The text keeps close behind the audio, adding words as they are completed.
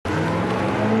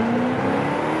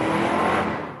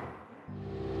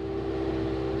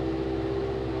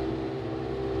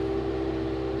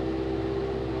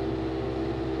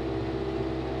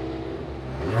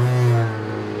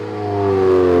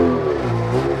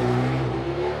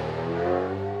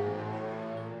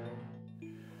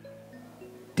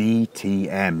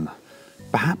DTM.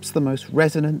 Perhaps the most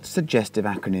resonant, suggestive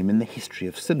acronym in the history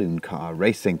of saloon car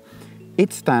racing.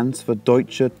 It stands for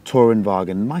Deutsche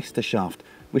Tourenwagen Meisterschaft,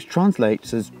 which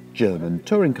translates as German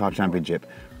Touring Car Championship.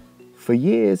 For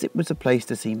years it was a place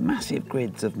to see massive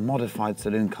grids of modified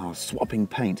saloon cars swapping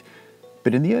paint.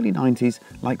 But in the early 90s,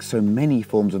 like so many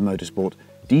forms of motorsport,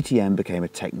 DTM became a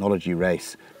technology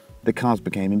race. The cars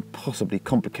became impossibly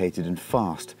complicated and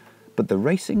fast, but the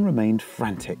racing remained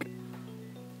frantic.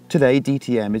 Today,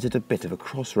 DTM is at a bit of a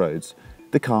crossroads.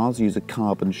 The cars use a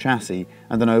carbon chassis,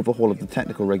 and an overhaul of the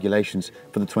technical regulations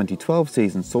for the 2012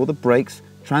 season saw the brakes,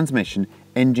 transmission,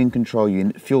 engine control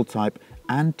unit, fuel type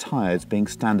and tyres being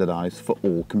standardised for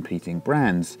all competing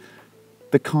brands.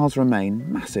 The cars remain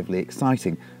massively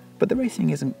exciting, but the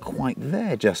racing isn't quite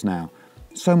there just now.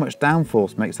 So much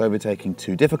downforce makes overtaking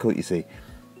too difficult, you see.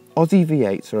 Aussie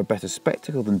V8s are a better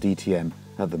spectacle than DTM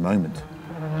at the moment.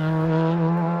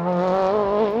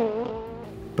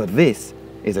 But this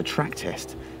is a track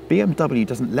test. BMW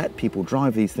doesn't let people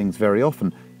drive these things very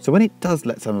often, so when it does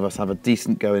let some of us have a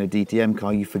decent go in a DTM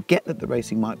car, you forget that the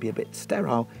racing might be a bit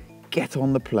sterile, get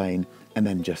on the plane and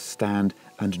then just stand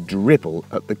and dribble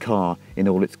at the car in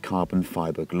all its carbon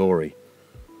fibre glory.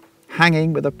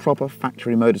 Hanging with a proper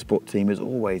factory motorsport team is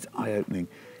always eye-opening.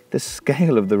 The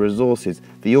scale of the resources,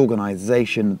 the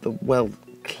organisation, the, well,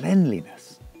 cleanliness.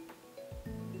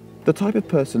 The type of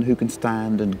person who can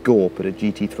stand and gawp at a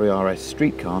GT3 RS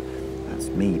street car, that's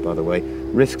me by the way,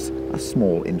 risks a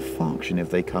small infarction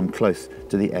if they come close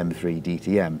to the M3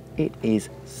 DTM. It is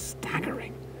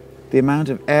staggering. The amount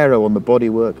of aero on the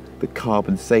bodywork, the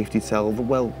carbon safety cell,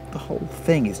 the whole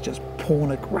thing is just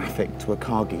pornographic to a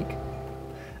car geek.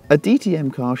 A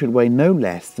DTM car should weigh no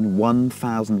less than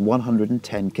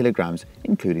 1,110 kilograms,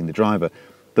 including the driver.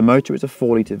 The motor is a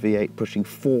 4-litre V8 pushing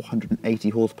 480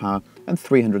 horsepower and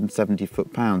 370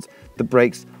 foot-pounds. The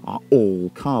brakes are all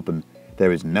carbon.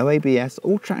 There is no ABS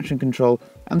or traction control,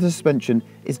 and the suspension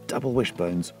is double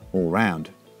wishbones all round.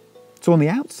 So on the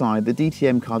outside, the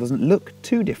DTM car doesn't look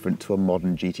too different to a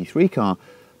modern GT3 car,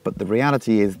 but the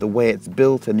reality is the way it's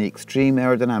built and the extreme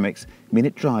aerodynamics mean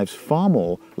it drives far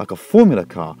more like a Formula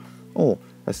car, or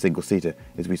a single-seater,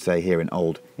 as we say here in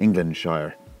old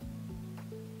Englandshire.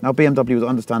 Now, BMW was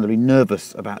understandably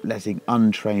nervous about letting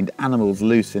untrained animals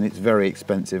loose in its very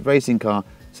expensive racing car,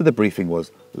 so the briefing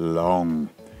was long.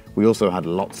 We also had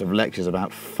lots of lectures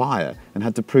about fire and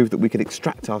had to prove that we could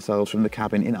extract ourselves from the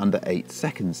cabin in under 8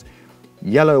 seconds.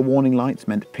 Yellow warning lights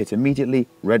meant pit immediately,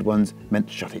 red ones meant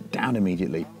shut it down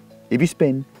immediately. If you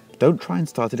spin, don't try and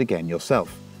start it again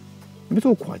yourself. It was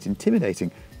all quite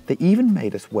intimidating. They even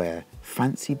made us wear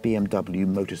fancy BMW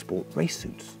motorsport race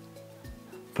suits.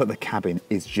 But the cabin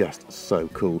is just so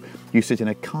cool. You sit in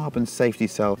a carbon safety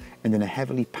cell and in a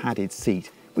heavily padded seat,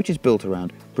 which is built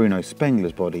around Bruno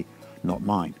Spengler's body, not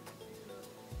mine.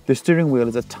 The steering wheel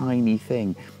is a tiny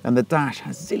thing, and the dash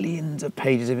has zillions of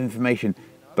pages of information,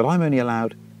 but I'm only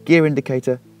allowed gear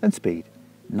indicator and speed,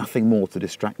 nothing more to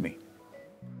distract me.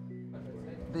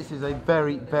 This is a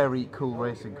very, very cool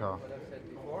racing car.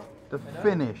 The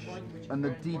finish and the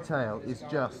detail is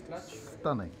just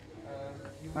stunning.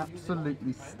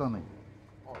 Absolutely stunning.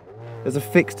 There's a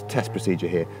fixed test procedure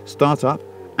here. Start up,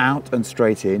 out and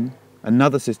straight in,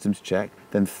 another systems check,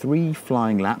 then 3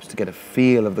 flying laps to get a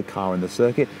feel of the car and the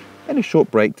circuit, then a short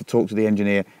break to talk to the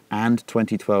engineer and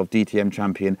 2012 DTM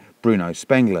champion Bruno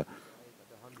Spengler.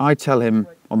 I tell him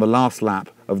on the last lap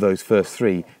of those first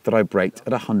 3 that I braked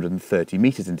at 130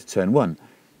 metres into turn 1.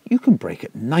 You can brake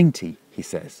at 90, he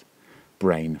says,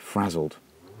 brain frazzled.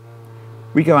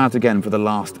 We go out again for the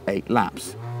last 8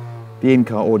 laps. The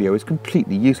in-car audio is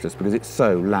completely useless because it's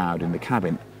so loud in the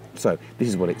cabin. So this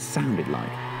is what it sounded like.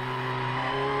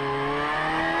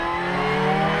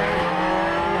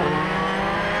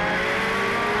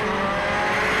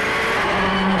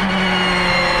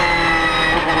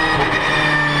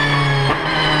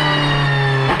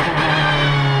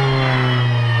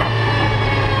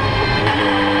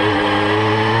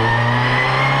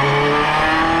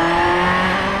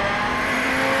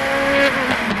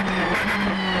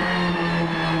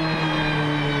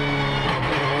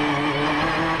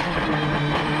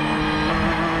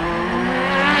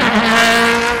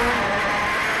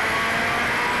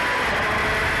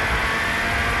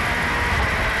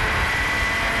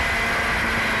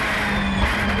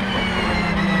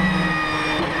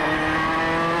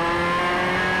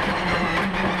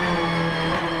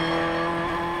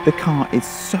 The car is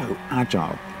so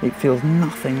agile, it feels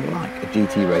nothing like a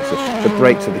GT racer. The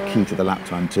brakes are the key to the lap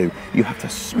time too. You have to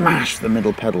smash the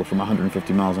middle pedal from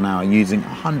 150 miles an hour using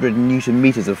 100 Newton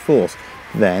meters of force.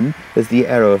 Then, as the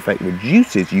aero effect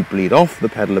reduces, you bleed off the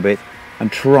pedal a bit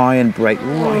and try and brake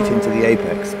right into the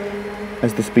apex.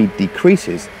 As the speed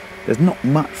decreases, there's not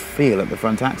much feel at the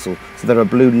front axle, so there are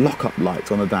blue lock-up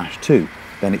lights on the dash too.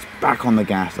 Then it's back on the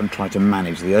gas and try to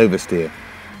manage the oversteer.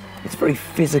 It's very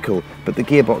physical, but the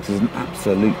gearbox is an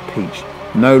absolute peach.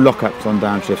 No lock-ups on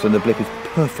downshifts and the blip is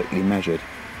perfectly measured.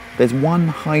 There's one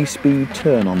high-speed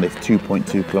turn on this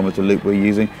 2.2 kilometre loop we're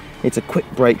using. It's a quick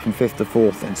brake from 5th to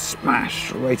 4th, then smash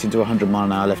straight into a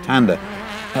 100-mile-an-hour left-hander.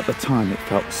 At the time, it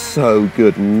felt so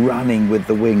good running with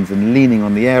the wings and leaning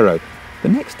on the aero. The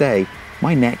next day,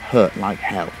 my neck hurt like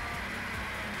hell.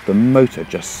 The motor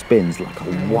just spins like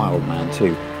a wild man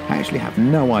too. I actually have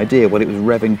no idea what it was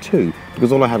revving to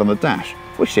because all I had on the dash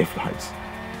were shift lights.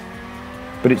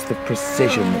 But it's the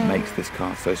precision that makes this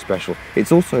car so special.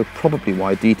 It's also probably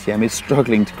why DTM is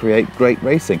struggling to create great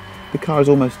racing. The car is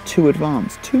almost too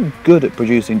advanced, too good at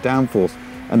producing downforce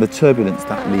and the turbulence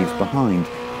that leaves behind.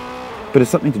 But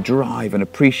it's something to drive and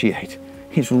appreciate.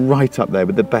 It's right up there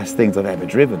with the best things I've ever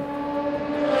driven.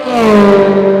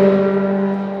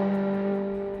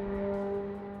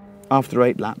 After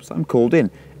 8 laps, I'm called in,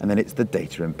 and then it's the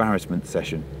data embarrassment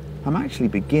session. I'm actually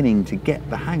beginning to get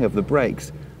the hang of the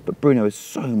brakes, but Bruno is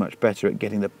so much better at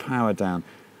getting the power down.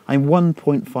 I'm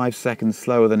 1.5 seconds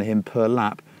slower than him per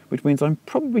lap, which means I'm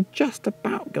probably just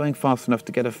about going fast enough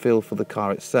to get a feel for the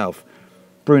car itself.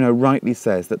 Bruno rightly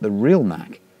says that the real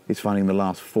knack is finding the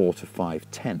last 4 to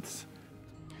 5 tenths.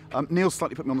 Neil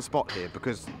slightly put me on the spot here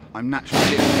because I'm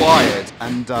naturally a bit wired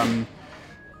and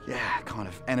yeah, kind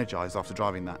of energised after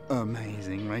driving that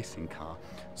amazing racing car.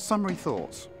 Summary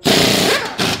thoughts.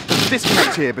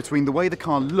 Disconnect here between the way the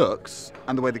car looks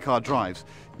and the way the car drives.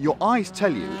 Your eyes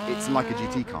tell you it's like a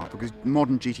GT car because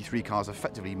modern GT3 cars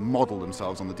effectively model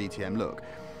themselves on the DTM look.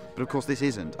 But of course this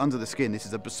isn't. Under the skin, this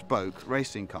is a bespoke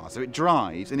racing car. So it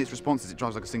drives, in its responses, it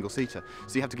drives like a single-seater.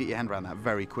 So you have to get your hand around that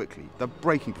very quickly. The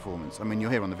braking performance, I mean,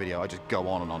 you'll hear on the video, I just go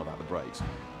on and on about the brakes.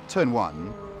 Turn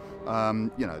 1,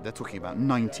 you know, they're talking about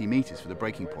 90 metres for the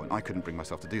braking point. I couldn't bring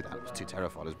myself to do that. I was too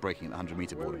terrified. I was braking at the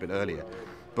 100-metre board a bit earlier.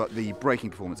 But the braking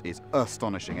performance is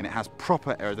astonishing, and it has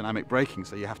proper aerodynamic braking,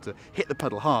 so you have to hit the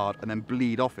pedal hard and then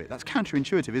bleed off it. That's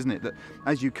counterintuitive, isn't it? That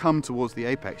as you come towards the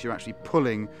apex, you're actually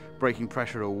pulling braking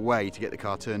pressure away to get the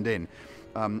car turned in.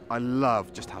 I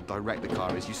love just how direct the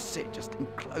car is. You sit just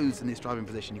enclosed in this driving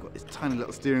position. You've got this tiny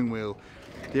little steering wheel.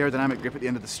 The aerodynamic grip at the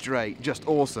end of the straight, just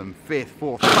awesome. 5th,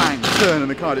 4th, bang, turn,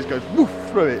 and the car just goes woof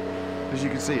through it. As you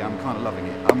can see, I'm kind of loving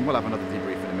it. We'll have another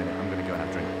debrief in a minute. I'm going to go and have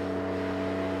a drink.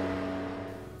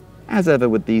 As ever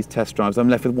with these test drives, I'm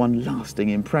left with one lasting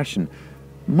impression.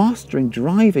 Mastering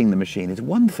driving the machine is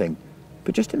one thing,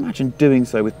 but just imagine doing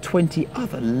so with 20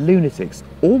 other lunatics,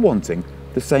 all wanting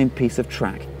the same piece of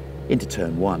track into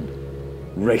turn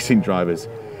 1. Racing drivers,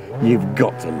 you've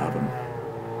got to love them.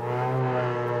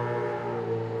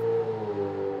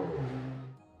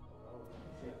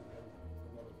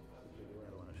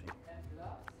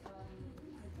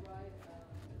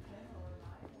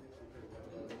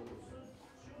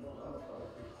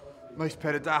 Nice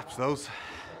pair of daps, those.